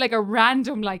 Or it'll be like a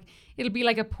random, like, it'll be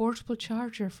like a portable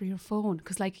charger for your phone.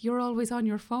 Because like, you're always on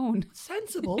your phone.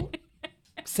 Sensible.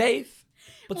 Safe.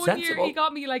 But One sensible. year he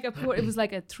got me like it was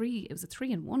like a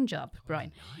 3-in-1 job,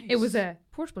 Brian. nice. It was a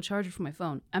portable charger for my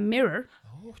phone, a mirror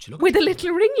Oh, would you look with a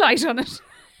little ring light on it.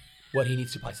 Well, he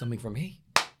needs to buy something for me.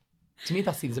 To me,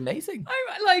 that seems amazing.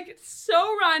 I'm like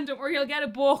so random. Or he'll get a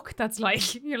book that's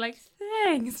like, you're like,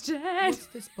 thanks, Dad. What's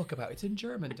this book about? It's in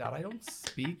German, Dad. I don't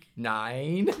speak.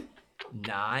 Nine,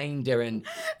 Darren.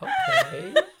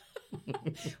 Okay.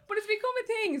 But it's become a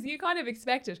thing, so you kind of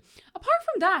expect it. Apart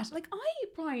from that, like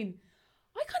Brian,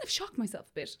 I kind of shocked myself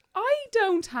a bit. I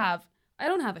don't have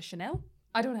a Chanel.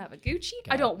 I don't have a Gucci.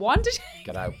 I don't want it.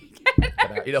 Get out. Get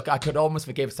out. Look, I could almost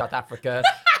forgive South Africa,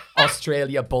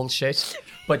 Australia bullshit,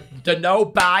 but the no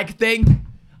bag thing,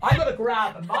 I'm going to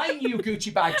grab my new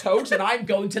Gucci bag tote and I'm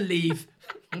going to leave.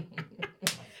 The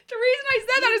reason I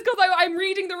said that is because I'm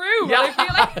reading the room. Yeah. And I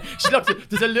feel like She looks,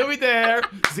 there's a Louis there,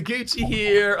 there's a Gucci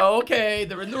here. Okay,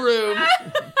 they're in the room.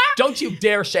 Don't you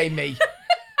dare shame me.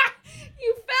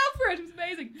 You fell for it. It was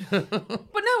amazing.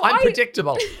 But no, I'm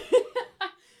predictable.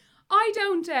 I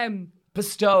don't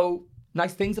Bestow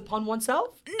nice things upon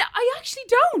oneself? No, I actually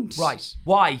don't. Right.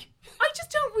 Why? I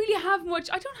just don't really have much.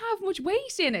 I don't have much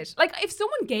weight in it. Like if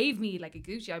someone gave me like a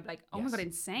Gucci, I'd be like, oh my God,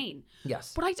 insane.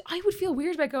 Yes. But I would feel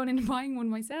weird about going in and buying one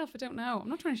myself. I don't know. I'm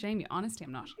not trying to shame you. Honestly,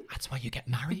 I'm not. That's why you get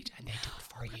married and they do it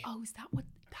for you. Oh, is that what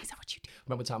you do?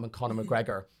 Remember the time when Conor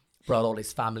McGregor brought all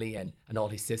his family in and all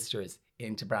his sisters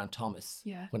into Brown Thomas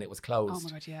when it was closed? Oh my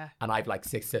God, yeah. And I've like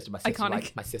 6 sisters.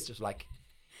 My sister's like,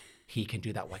 he can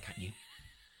do that. Why can't you?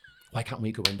 Why can't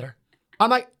we go in there? I'm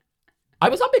like, I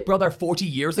was on Big Brother 40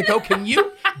 years ago. Can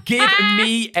you give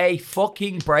me a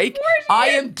fucking break? I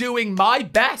am doing my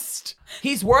best.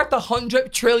 He's worth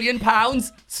 100 trillion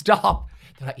pounds. Stop.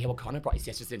 They're like, yeah, well, Conor brought his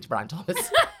sisters into Brown Thomas.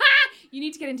 You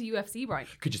need to get into UFC, Brian.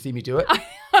 Could you see me do it?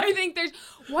 I think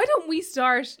why don't we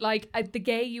start like at the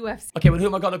gay UFC? Okay, well, who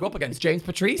am I going to go up against? James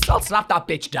Patrice? I'll slap that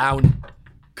bitch down.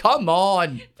 Come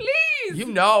on. Please.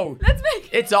 You know. Let's make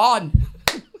It's on.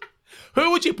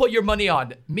 Who would you put your money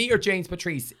on? Me or James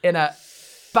Patrice in a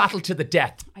battle to the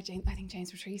death? I think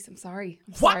James Patrice. I'm sorry.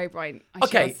 Sorry, Brian.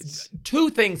 Okay, 2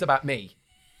 things about me.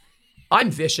 I'm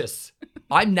vicious.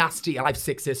 I'm nasty and I have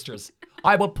 6 sisters.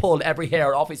 I will pull every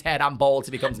hair off his head and balls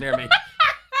if he comes near me.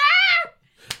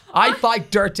 I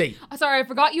fight dirty. Sorry, I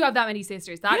forgot you have that many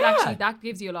sisters. That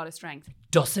gives you a lot of strength.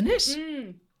 Doesn't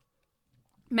it?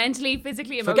 Mentally,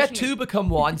 physically, emotionally. Forget 2 become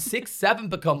 1, 6, 7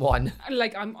 become 1.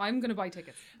 Like, I'm going to buy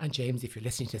tickets. And James, if you're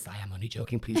listening to this, I am only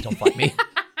joking. Please don't fight me.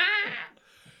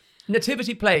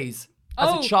 Nativity plays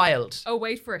as a child. Oh,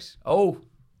 wait for it. Oh,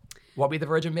 what be the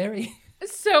Virgin Mary?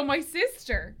 So my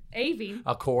sister, Avi.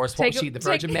 Of course, what was she, the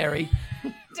Virgin Mary?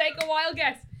 Take a wild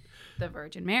guess. The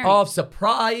Virgin Mary. Oh,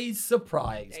 surprise,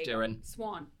 Darren.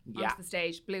 Swan onto the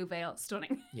stage, blue veil,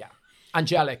 stunning. Yeah.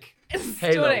 Angelic. Stunning.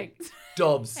 Halo.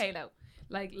 Dubs. Halo.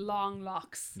 Like long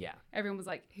locks. Yeah. Everyone was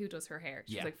like, who does her hair?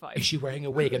 She's like 5. Is she wearing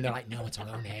a wig? And they're like, no, it's her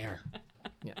own hair.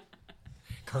 Yeah.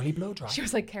 Curly blow dry. She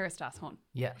was like Kerastas Hun.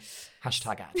 Yeah.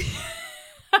 Hashtag ad.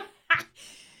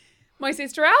 My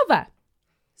sister Alva.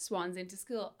 Swans into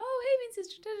school. Oh, hey, my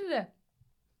sister. Da, da, da.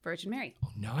 Virgin Mary.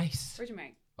 Oh, nice. Virgin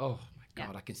Mary. Oh, my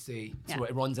God, I can see. So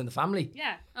it runs in the family.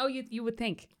 Yeah. Oh, you would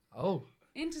think. Oh.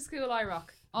 Into school I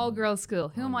rock. All girls school.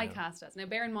 Who am I cast as? Now,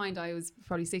 bear in mind, I was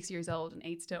probably 6 years old and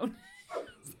 8 stone.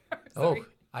 Sorry. Oh,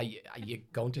 are you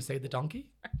going to say the donkey?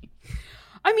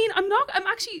 I mean, I'm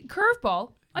actually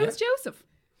curveball. I was Joseph.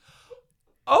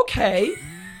 Okay.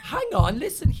 Hang on.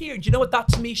 Listen here. Do you know what that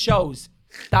to me shows?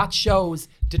 That shows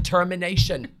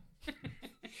determination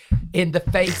in the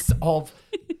face of,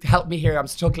 help me here, I'm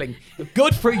struggling.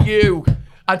 Good for you.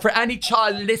 And for any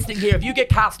child listening here, if you get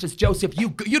cast as Joseph,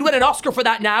 you'd win an Oscar for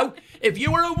that now. If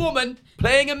you were a woman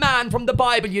playing a man from the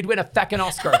Bible, you'd win a feckin'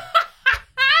 Oscar.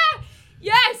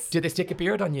 Yes. Did they stick a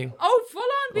beard on you? Oh, full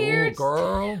on beard. Oh,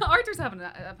 girl. Arthur's having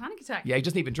a panic attack. Yeah, he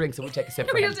doesn't even drink, so we'll take a sip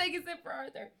for him. We'll take a sip for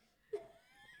Arthur.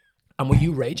 And were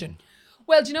you raging?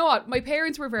 Well, do you know what? My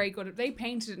parents were very good. They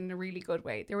painted in a really good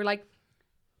way. They were like,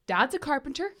 Dad's a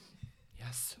carpenter.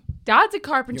 Yes. Dad's a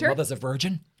carpenter. Your mother's a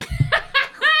virgin.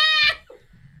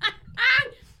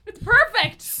 It's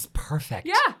perfect. It's perfect.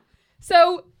 Yeah.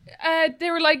 So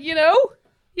they were like, you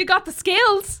got the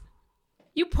skills.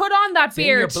 You put on that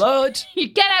beard. It's in your blood. You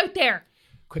get out there.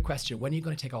 Quick question. When are you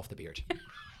going to take off the beard?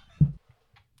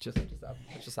 just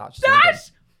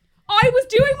That! I was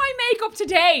doing my makeup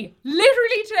today.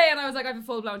 Literally today. And I was like, I have a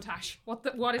full-blown tash.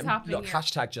 What is happening look, here?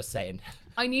 hashtag just saying.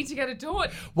 I need to get it done.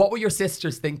 What were your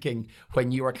sisters thinking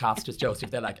when you were cast as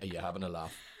Joseph? They're like, are you having a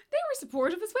laugh? They were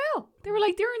supportive as well. They were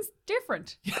like, Darren's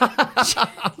different.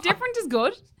 Different is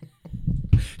good.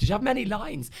 Did you have many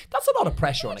lines? That's a lot of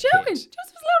pressure on a joking. kid.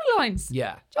 Joseph's a lot of lines.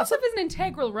 Yeah. Joseph is an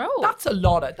integral role.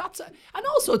 And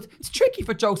also it's tricky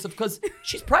for Joseph because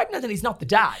she's pregnant and he's not the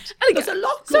dad. There's a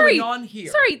lot going on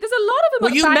here. Sorry, there's a lot of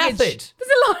Were you baggage. method?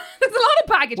 There's a lot. There's a lot of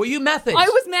baggage. Were you method? I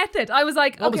was method. I was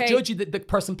like, What okay. was Judgy the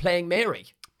person playing Mary?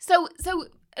 So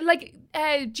like,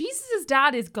 Jesus'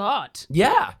 dad is God.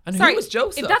 Yeah. And Sorry, who was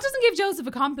Joseph? If that doesn't give Joseph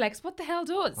a complex, what the hell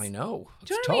does? I know. It's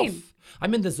Do you know tough. what I mean?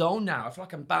 I'm in the zone now. I feel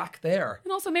like I'm back there.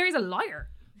 And also, Mary's a liar.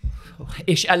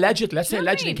 Allegedly, let's say You know what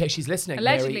I allegedly in mean? case she's listening.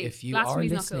 Allegedly. Mary, if you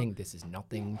Blasphemy's are not cool. listening, this is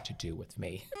nothing to do with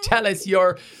me. Tell us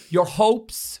your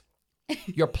hopes,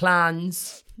 your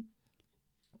plans,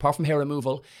 apart from hair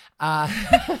removal. I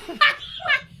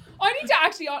need to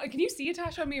actually. Can you see a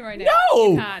tash on me right now?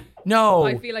 No! You can. No.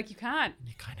 I feel like you can.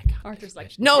 You kind of can't. Arthur's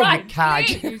like, No, right, you can't.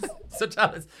 please. So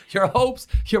tell us your hopes,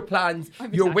 your plans,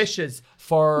 I'm your attached. wishes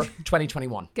for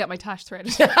 2021. Get my tash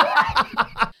threaded.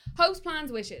 Hopes,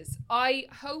 plans, wishes. I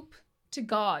hope to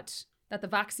God that the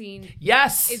vaccine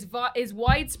Yes. is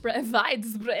widespread.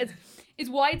 Is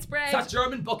widespread. That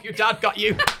German book your dad got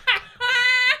you.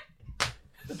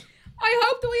 I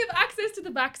hope that we have access to the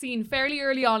vaccine fairly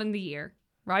early on in the year,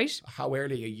 right? How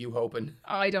early are you hoping?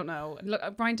 I don't know. Look,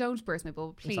 Brian, don't burst my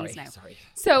bubble, please. Sorry, now. sorry.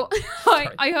 So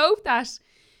I hope that.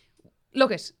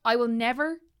 Look, I will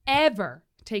never ever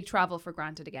take travel for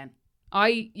granted again.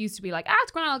 I used to be like,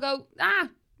 it's grand. I'll go.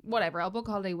 Whatever. I'll book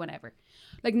a holiday whenever.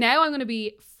 Like now, I'm going to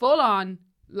be full on,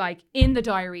 like in the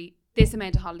diary, this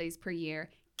amount of holidays per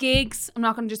year. Gigs. I'm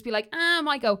not going to just be like, I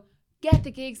might go. Get the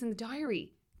gigs in the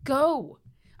diary. Go.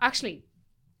 Actually,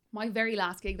 my very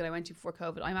last gig that I went to before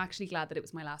COVID, I'm actually glad that it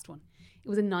was my last one. It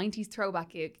was a 90s throwback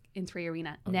gig in 3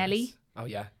 Arena. Oh, Nelly. nice. Oh,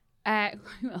 yeah.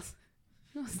 Who else?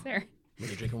 Who else there? When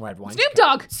you're drinking red wine. Snoop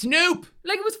Dogg. Snoop!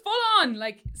 Like, it was full on.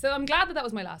 Like, so I'm glad that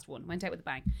was my last one. Went out with a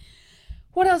bang.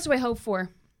 What else do I hope for?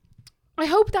 I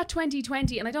hope that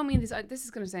 2020, and I don't mean this, this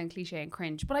is going to sound cliche and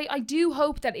cringe, but I do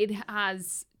hope that it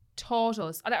has taught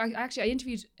us. I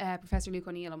interviewed Professor Luke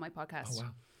O'Neill on my podcast. Oh,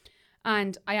 wow.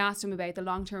 And I asked him about the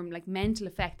long-term, like, mental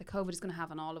effect that COVID is going to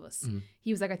have on all of us.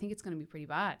 He was like, I think it's going to be pretty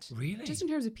bad. Really? Just in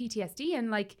terms of PTSD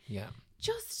and, like,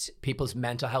 just... People's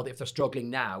mental health, if they're struggling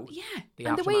now. Yeah.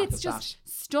 And the way it's just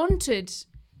stunted,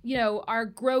 you know, our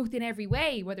growth in every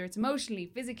way, whether it's emotionally,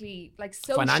 physically, like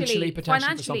socially. Financially,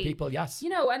 potentially for some people, yes. You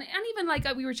know, and even like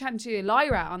we were chatting to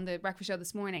Lyra on the breakfast show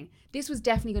this morning. This was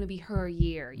definitely going to be her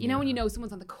year. You know, when you know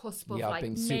someone's on the cusp of like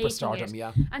being making superstardom, it.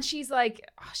 yeah. And she's like,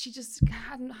 she just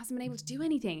hasn't been able to do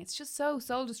anything. It's just so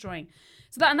soul destroying.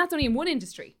 So that's only in one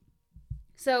industry.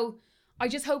 So I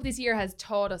just hope this year has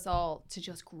taught us all to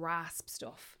just grasp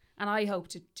stuff. And I hope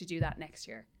to do that next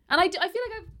year. And I feel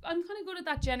like I'm kind of good at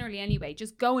that generally anyway,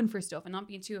 just going for stuff and not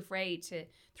being too afraid to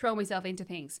throw myself into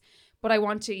things. But I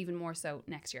want to even more so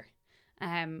next year.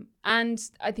 And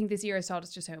I think this year has taught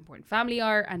us just how important family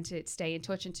are and to stay in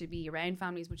touch and to be around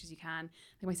family as much as you can.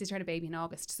 Like my sister had a baby in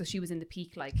August, so she was in the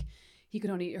peak, like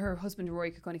her husband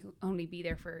Rory could only be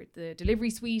there for the delivery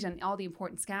suite and all the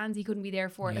important scans he couldn't be there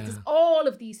for. Like there's all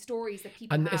of these stories that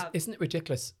people have. And isn't it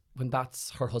ridiculous when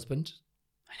that's her husband?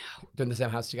 I know. They're in the same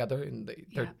house together and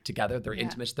they're together, they're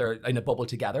intimate, they're in a bubble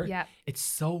together. Yeah. It's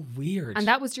so weird. And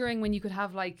that was during when you could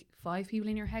have like 5 people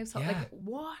in your house. Yeah. Like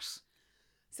what?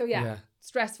 So yeah,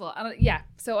 stressful. And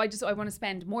so I want to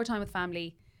spend more time with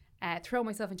family, throw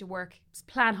myself into work,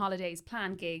 plan holidays,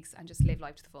 plan gigs, and just live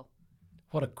life to the full.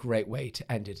 What a great way to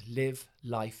end it. Live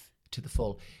life to the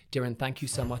full. Darren, thank you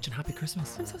so much and happy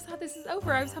Christmas. I'm so sad this is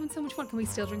over. I was having so much fun. Can we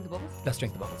still drink the bubbles? Let's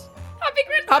drink the bubbles. Happy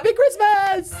Christmas! Happy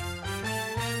Christmas!